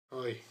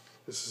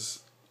This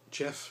is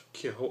Jeff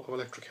Keogh of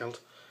ElectroCelt.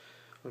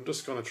 I'm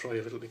just going to try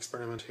a little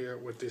experiment here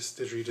with this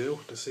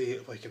didgeridoo to see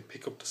if I can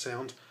pick up the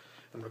sound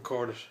and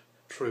record it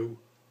through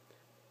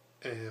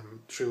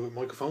a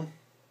microphone,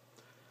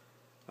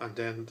 and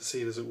then to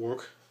see does it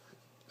work,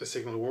 the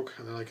signal work,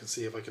 and then I can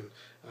see if I can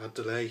add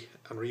delay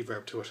and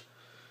reverb to it.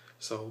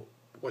 So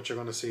what you're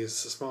going to see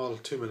is a small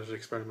 2-minute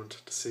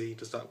experiment to see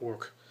does that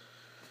work.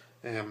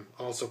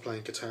 Also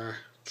playing guitar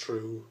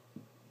through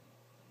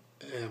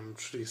the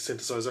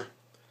synthesizer,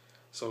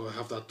 so I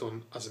have that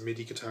done as a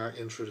midi guitar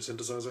in through the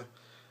synthesizer,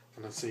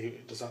 and let's see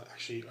does that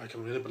actually, I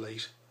can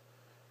manipulate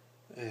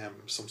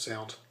some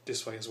sound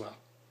this way as well.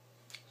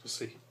 Let's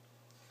see.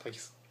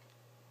 Thanks.